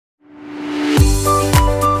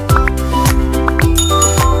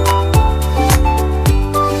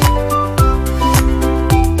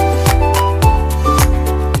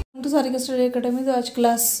Study academy. तो आज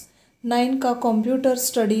class 9 का कंप्यूटर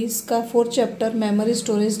स्टडीज़ का 4th chapter memory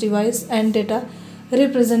storage device and data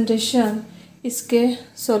representation, इसके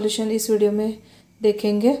सॉल्यूशन इस वीडियो में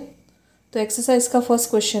देखेंगे। तो एक्सरसाइज का फर्स्ट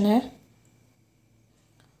क्वेश्चन है,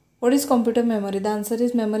 what is computer memory? The answer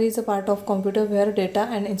is memory is a part of computer where data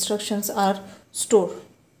and instructions are stored.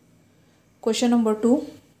 Question number 2,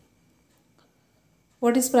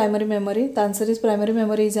 what is primary memory? The answer is primary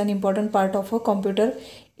memory is an important part of a computer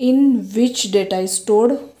in which data is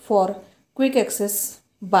stored for quick access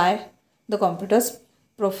by the computer's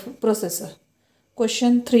processor.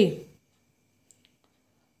 Question 3,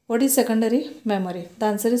 what is secondary memory? The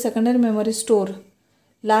answer is secondary memory store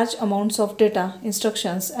large amounts of data,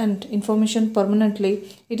 instructions and information permanently.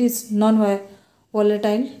 It is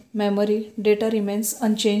non-volatile memory. Data remains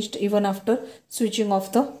unchanged even after switching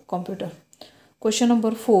off the computer. Question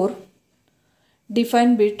number 4,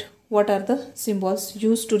 define bit. What are the symbols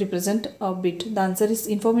used to represent a bit? The answer is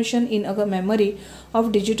information in a memory of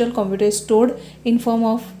digital computer is stored in form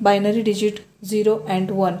of binary digit 0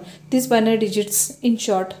 and 1. These binary digits in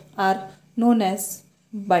short are known as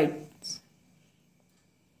bytes.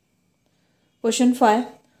 Question 5,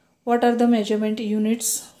 what are the measurement units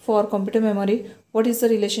for computer memory? What is the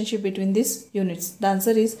relationship between these units? The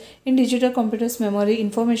answer is, in digital computers memory,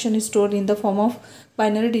 information is stored in the form of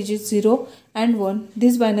binary digits 0 and 1.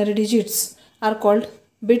 These binary digits are called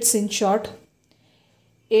bits in short.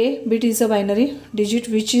 A bit is a binary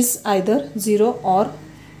digit which is either 0 or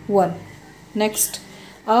 1. Next,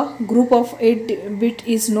 a group of 8 bit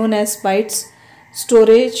is known as bytes.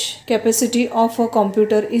 Storage capacity of a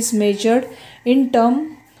computer is measured in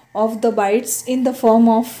terms of the bytes in the form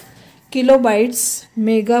of kilobytes,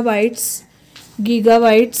 megabytes,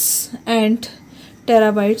 gigabytes and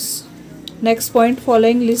terabytes. Next point,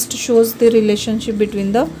 following list shows the relationship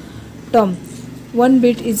between the term. 1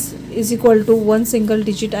 bit is equal to 1 single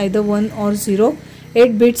digit, either 1 or 0.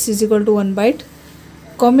 8 bits is equal to 1 byte.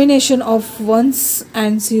 Combination of ones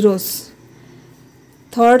and zeros.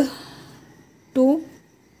 Third, 2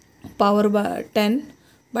 power by 10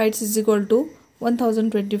 bytes is equal to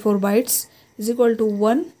 1024 bytes is equal to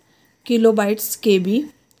 1 kilobytes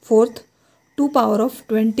KB. Fourth, 2 power of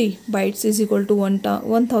 20 bytes is equal to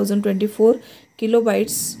 1024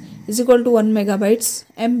 kilobytes is equal to 1 megabytes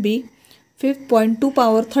MB. Fifth point, 2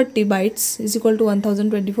 power 30 bytes is equal to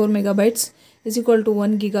 1024 megabytes is equal to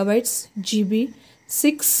 1 gigabytes GB.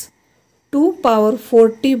 6, 2 power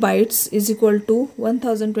 40 bytes is equal to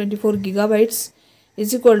 1024 gigabytes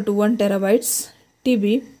is equal to 1 terabytes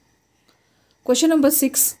TB. Question number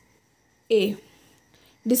 6A,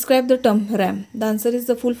 describe the term RAM. The answer is,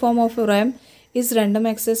 the full form of RAM is random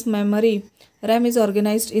access memory. RAM is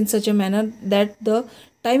organized in such a manner that the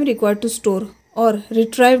time required to store or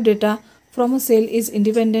retrieve data from a cell is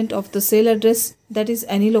independent of the cell address. That is,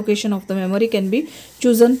 any location of the memory can be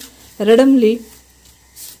chosen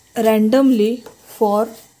randomly for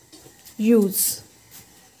use.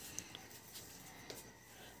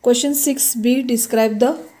 Question 6B, describe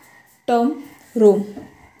the term ROM.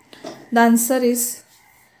 The answer is,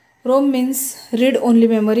 ROM means read only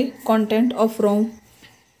memory. Content of ROM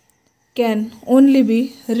can only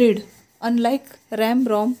be read. Unlike RAM,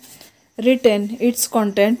 ROM retain its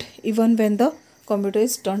content even when the computer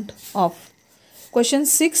is turned off. Question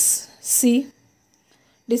 6C,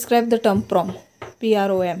 describe the term PROM.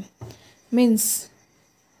 PROM means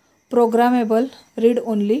programmable read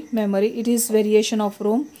only memory. It is variation of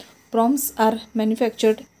ROM. PROMs are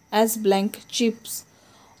manufactured as blank chips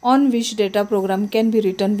on which data program can be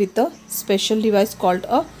written with a special device called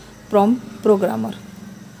a PROM programmer.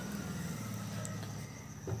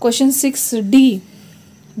 Question 6D,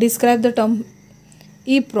 describe the term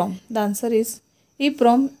EEPROM. The answer is,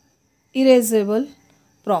 EEPROM, erasable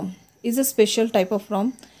PROM, is a special type of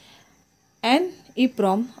ROM. An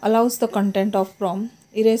EEPROM allows the content of PROM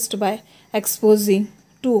erased by exposing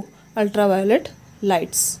to ultraviolet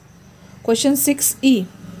lights. Question 6E,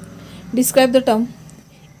 describe the term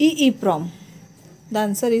EEPROM. The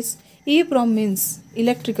answer is, EEPROM means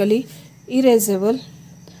electrically erasable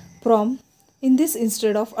PROM. In this,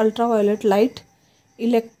 instead of ultraviolet light,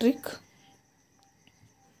 electric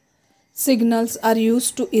signals are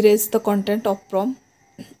used to erase the content of PROM.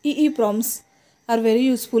 EEPROMs are very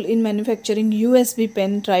useful in manufacturing USB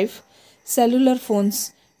pen drive, cellular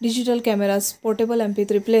phones, digital cameras, portable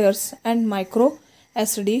MP3 players and micro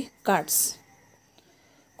SD cards.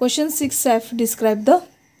 Question 6F, describe the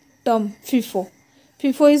term FIFO.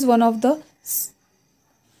 FIFO is one of the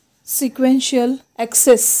sequential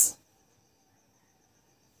access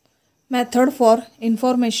method for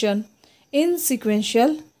information in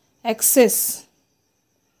sequential access.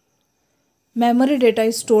 Memory data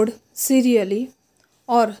is stored serially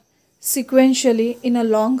or sequentially in a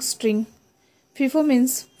long string. FIFO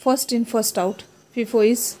means first in, first out. FIFO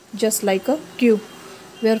is just like a queue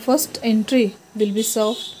where first entry will be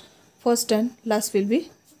served first and last will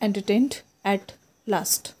be entertained at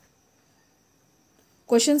last.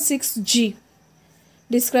 Question 6G.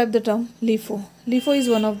 Describe the term LIFO. LIFO is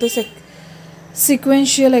one of the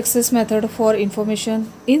sequential access method for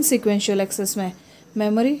information. In sequential access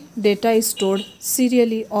memory data is stored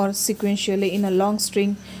serially or sequentially in a long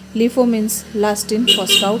string. LIFO means last in,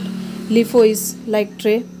 first out. LIFO is like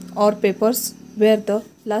tray or papers where the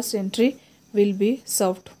last entry will be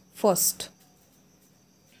served first.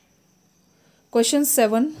 Question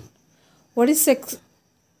 7. What is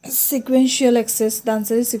sequential access? The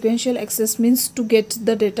answer is sequential access means to get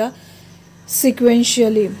the data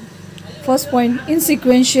sequentially. First point, in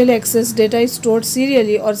sequential access, data is stored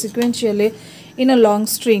serially or sequentially in a long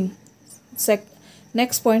string.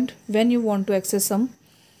 Next point, when you want to access some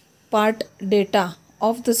part data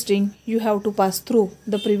of the string, you have to pass through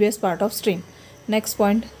the previous part of string. Next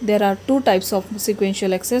point, there are two types of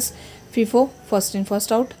sequential access: FIFO, first in,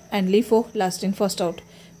 first out, and LIFO, last in, first out.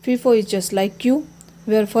 FIFO is just like queue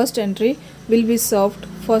where first entry will be served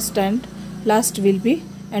first and last will be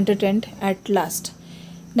entertained at last.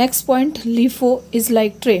 Next point, LIFO is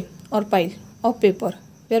like tray or pile of paper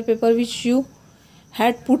where paper which you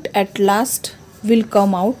had put at last will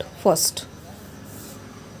come out first.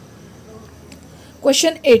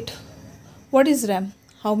 Question 8. What is RAM?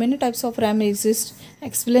 How many types of RAM exist?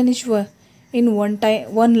 Explain each one in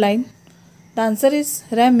one line. The answer is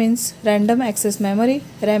RAM means random access memory.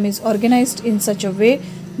 RAM is organized in such a way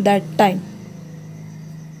that time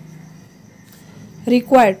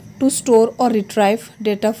required to store or retrieve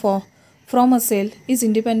data from a cell is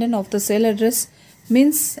independent of the cell address.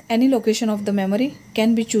 Means any location of the memory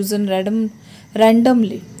can be chosen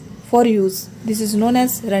randomly for use. This is known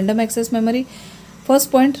as random access memory.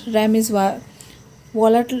 First point, RAM is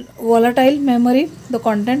volatile memory. The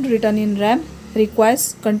content written in RAM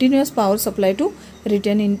requires continuous power supply to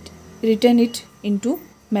retain it into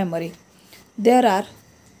memory. There are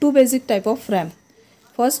two basic type of RAM.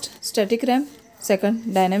 First, static RAM.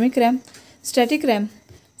 Second, dynamic RAM. Static RAM,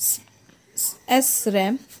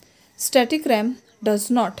 SRAM. Static RAM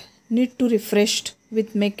does not need to refresh,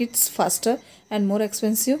 which makes it faster and more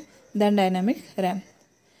expensive than dynamic RAM.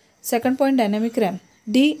 Second point, dynamic RAM,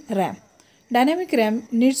 DRAM. Dynamic RAM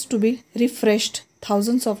needs to be refreshed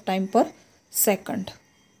thousands of times per second.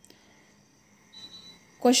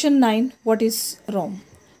 Question 9. What is ROM?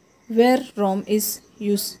 Where ROM is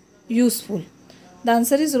useful? The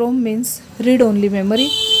answer is ROM means read-only memory.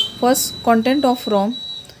 First, content of ROM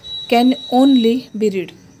can only be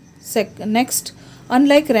read. Next,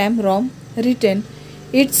 unlike RAM, ROM retain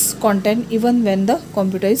its content even when the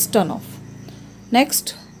computer is turned off.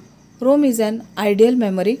 Next, ROM is an ideal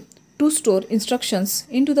memory to store instructions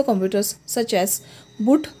into the computers such as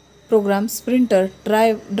boot, programs, printer,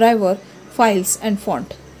 driver, files and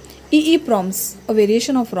font. EEPROMs, a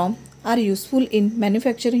variation of ROM, are useful in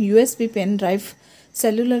manufacturing USB pen drive,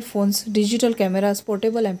 cellular phones, digital cameras,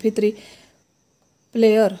 portable MP3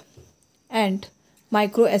 player and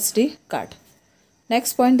micro SD card.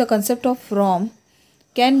 Next point, the concept of ROM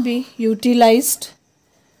can be utilized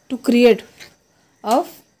to create a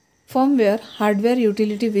firmware hardware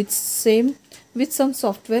utility with some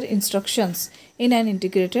software instructions in an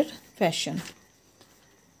integrated fashion.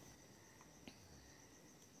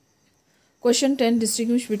 Question 10.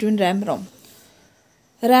 Distinguish between RAM, ROM.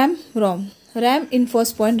 RAM, ROM. RAM in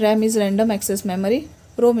first point, RAM is random access memory.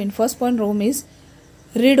 ROM in first point, ROM is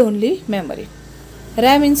read-only memory.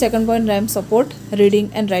 RAM in second point, RAM support reading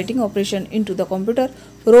and writing operation into the computer.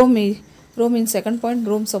 ROM in second point,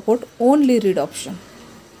 ROM support only read option.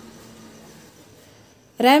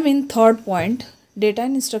 RAM in third point, data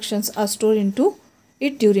and instructions are stored into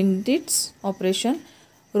it during its operation.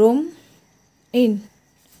 ROM in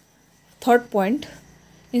third point,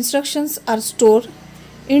 instructions are stored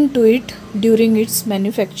into it during its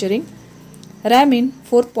manufacturing. RAM in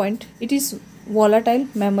fourth point, it is volatile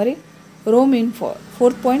memory. ROM in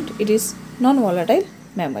fourth point, it is non-volatile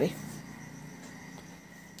memory.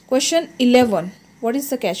 Question 11. What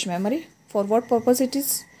is the cache memory? For what purpose it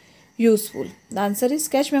is useful? The answer is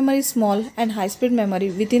cache memory is small and high-speed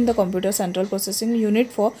memory within the computer central processing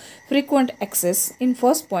unit for frequent access. In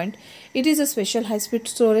first point, it is a special high-speed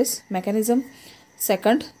storage mechanism.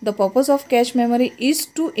 Second, the purpose of cache memory is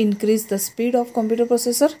to increase the speed of computer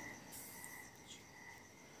processor.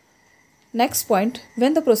 Next point,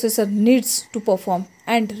 when the processor needs to perform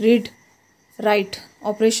and read-write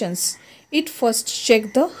operations it first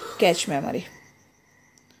check the cache memory.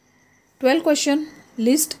 12 question.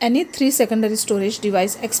 List any 3 secondary storage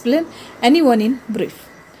device. Explain any one in brief.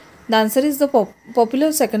 The answer is the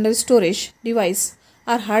popular secondary storage device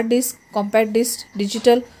are hard disk, compact disk,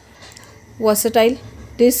 digital versatile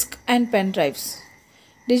disk and pen drives.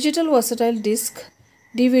 Digital versatile disk,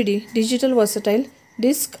 DVD, digital versatile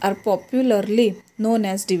disk are popularly known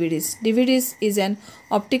as DVDs. DVDs is an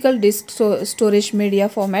optical disc storage media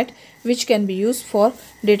format which can be used for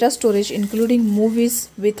data storage including movies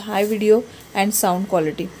with high video and sound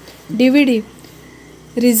quality. DVD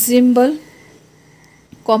resemble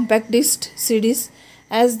compact disc CDs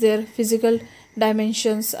as their physical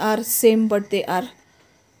dimensions are same, but they are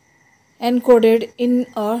encoded in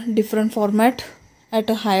a different format at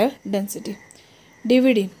a higher density.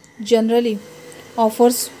 DVD generally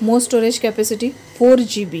offers more storage capacity 4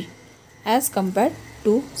 GB as compared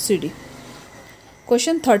to CD.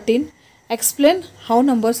 Question 13. Explain how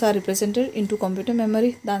numbers are represented into computer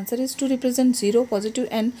memory. The answer is to represent 0, positive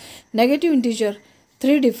and negative integer.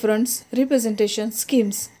 3 different representation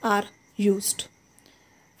schemes are used.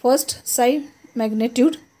 First, sign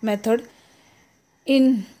magnitude method.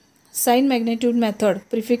 In sign magnitude method,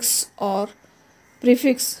 prefix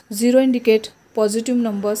 0 indicate positive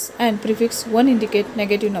numbers and prefix 1 indicate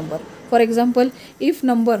negative number. For example, if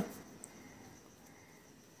number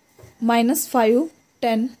 -5,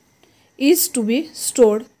 10 is to be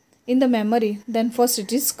stored in the memory, then first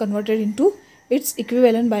it is converted into its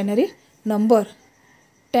equivalent binary number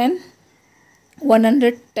 10,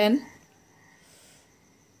 110,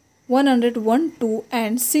 101, 2,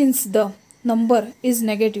 and since the number is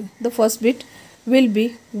negative, the first bit will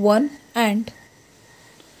be 1 and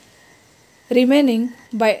remaining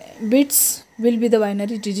bits will be the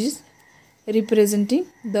binary digits representing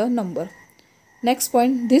the number. Next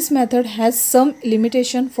point, this method has some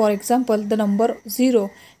limitation. For example, the number 0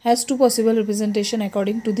 has 2 possible representation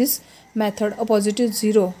according to this method, a positive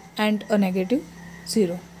 0 and a negative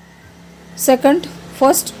 0. Second,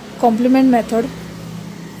 first complement method.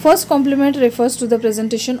 First complement refers to the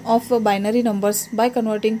presentation of binary numbers by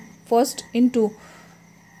converting first into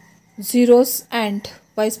zeros and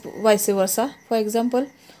vice versa. For example,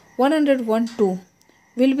 101, 2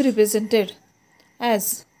 will be represented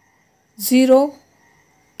as 0,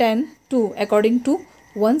 10, 2 according to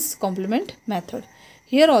one's complement method.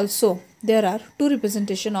 Here also there are 2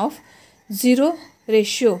 representation of 0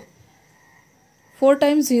 ratio 4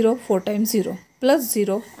 times 0, 4 times 0 plus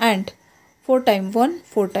 0 and 4 times 1,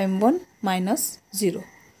 4 times 1 minus 0.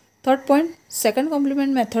 Third point, second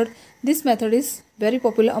complement method. This method is very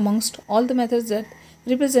popular amongst all the methods that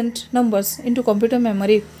represent numbers into computer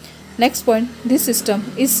memory. Next point, this system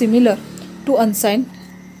is similar to unsigned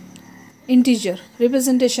integer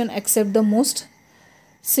representation except the most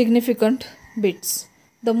significant bits.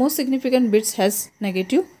 The most significant bits has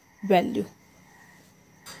negative value.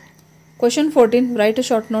 Question 14. Write a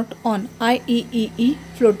short note on IEEE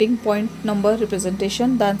floating point number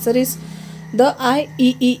representation. The answer is the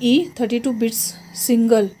IEEE 32 bits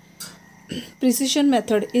single precision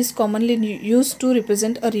method is commonly used to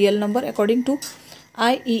represent a real number. According to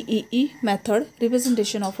IEEE method,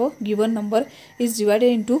 representation of a given number is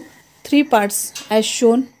divided into 3 parts as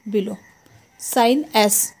shown below. Sign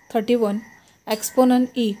S 31,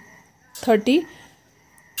 exponent E 30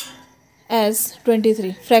 as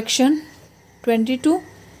 23, fraction 22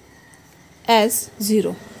 as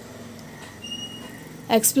 0.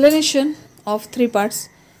 Explanation of 3 parts.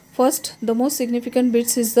 First, the most significant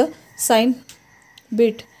bits is the sign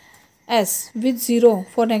bit S with 0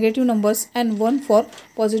 for negative numbers and 1 for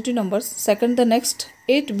positive numbers. Second, the next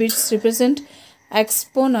 8 bits represent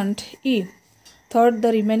exponent E. Third,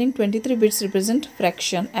 the remaining 23 bits represent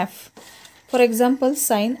fraction F. For example,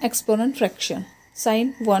 sign exponent fraction.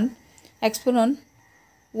 Sign 1, exponent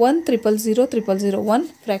 1 000 000 1,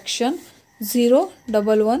 fraction 0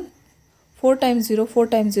 1 1, 4 times 0 4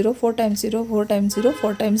 times 0 4 times 0 4 times 0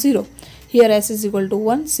 4 times 0. Here S is equal to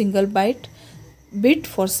 1 single bit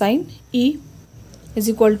for sign. E is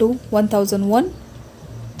equal to 1001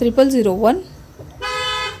 0001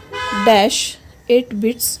 dash 8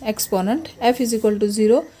 bits exponent. F is equal to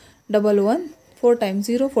 0 1 1 4 times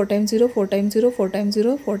 0 4 times 0 4 times 0 4 times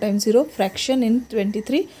 0 4 times 0, fraction in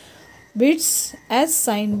 23 bits. As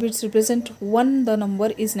sign bits represent 1, the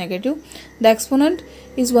number is negative. The exponent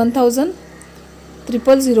is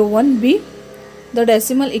 1000,001B. The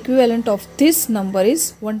decimal equivalent of this number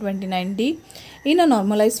is 129D. In a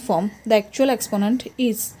normalized form, the actual exponent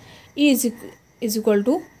is E is equal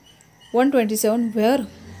to 127, where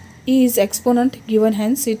E is exponent given,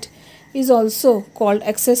 hence it is also called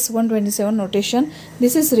excess 127 notation.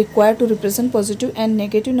 This is required to represent positive and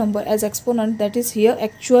negative number as exponent. That is, here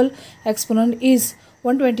actual exponent is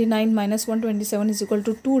 129 minus 127 is equal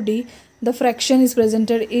to 2d. The fraction is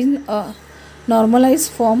presented in a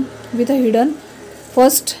normalized form with a hidden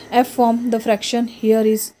first f form. The fraction here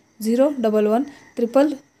is 0, 1, 1,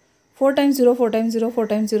 triple, 4 times 0, 4 times 0, 4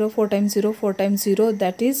 times 0, 4 times 0, 4 times 0.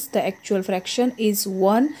 That is, the actual fraction is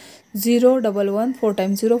 1, 0, 1, 1, 4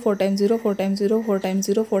 times 0, 4 times 0, 4 times 0, 4 times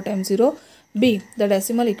 0, 4 times 0. B. The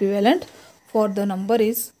decimal equivalent for the number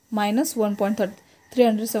is minus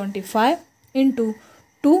 1.375 into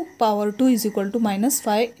 2 power 2 is equal to minus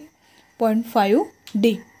 5.5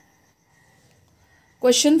 D.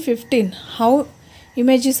 Question 15. How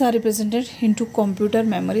images are represented into computer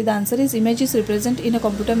memory? The answer is, images represented in a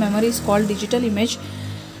computer memory is called digital image,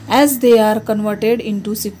 as they are converted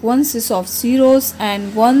into sequences of zeros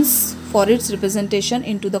and ones for its representation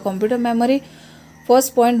into the computer memory.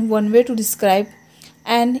 First point, one way to describe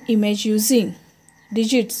an image using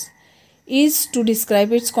digits is to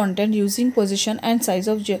describe its content using position and size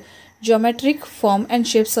of geometric form and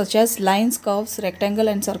shapes such as lines, curves, rectangle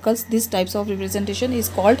and circles. These types of representation is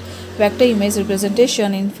called vector image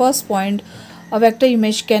representation. In first point, a vector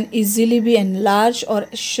image can easily be enlarged or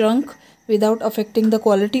shrunk without affecting the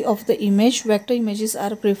quality of the image. Vector images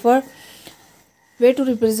are preferred way to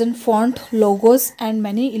represent font, logos and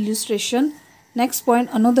many illustration. Next point,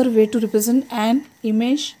 another way to represent an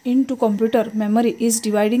image into computer memory is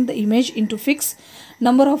dividing the image into fixed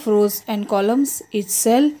number of rows and columns. Each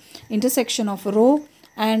cell intersection of a row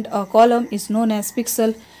and a column is known as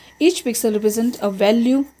pixel. Each pixel represents a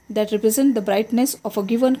value that represents the brightness of a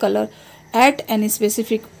given color at any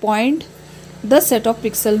specific point. The set of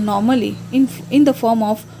pixels, normally in the form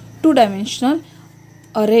of two-dimensional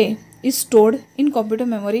array, is stored in computer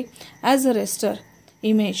memory as a raster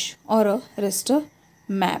image or a raster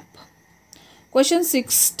map. Question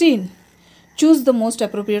 16. Choose the most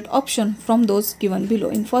appropriate option from those given below.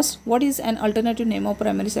 In first, what is an alternative name of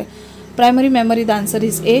primary memory? The answer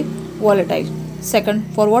is A, volatile.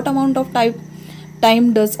 Second, for what amount of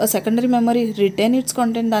time does a secondary memory retain its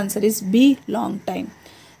content? The answer is B, long time.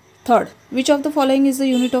 Third, which of the following is the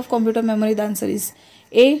unit of computer memory? The answer is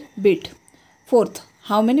A, bit. Fourth,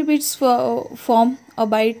 how many bits form a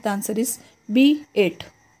byte? The answer is B, 8.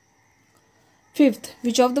 Fifth,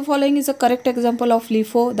 which of the following is a correct example of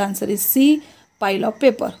LIFO? The answer is C, pile of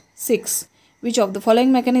paper. 6. Which of the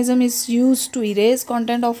following mechanism is used to erase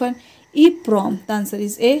content of an EEPROM? The answer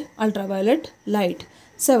is A, ultraviolet light.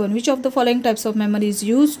 7. Which of the following types of memory is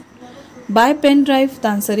used by pen drive? The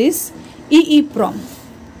answer is EEPROM.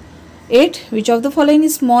 8. Which of the following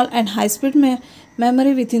is small and high-speed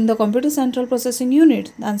memory within the computer central processing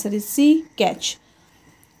unit? The answer is C, cache.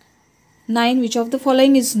 9. Which of the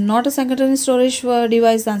following is not a secondary storage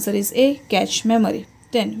device? The answer is A, cache memory.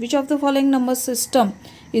 10. Which of the following number system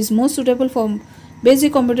is most suitable for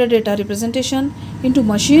basic computer data representation into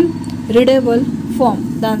machine readable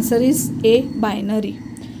form? The answer is A, binary.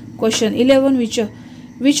 Question 11.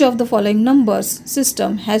 Which of the following numbers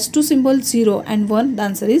system has two symbols 0 and 1? The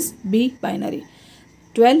answer is B, binary.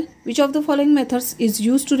 12. Which of the following methods is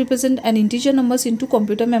used to represent an integer numbers into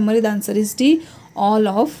computer memory? The answer is D, all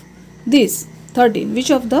of these. 13.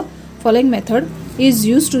 Which of the following method is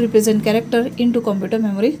used to represent character into computer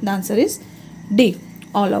memory? The answer is D,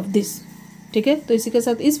 all of this. ठीक है, तो इसी के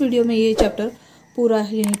साथ इस video में ये chapter पूरा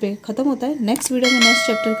यहीं पे ख़त्म होता है. नेक्स्ट वीडियो में नेक्स्ट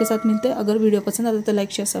चैप्टर के साथ मिलते हैं. अगर वीडियो पसंद आता है तो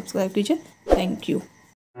लाइक शेयर सब्सक्राइब कीजिए. Thank you.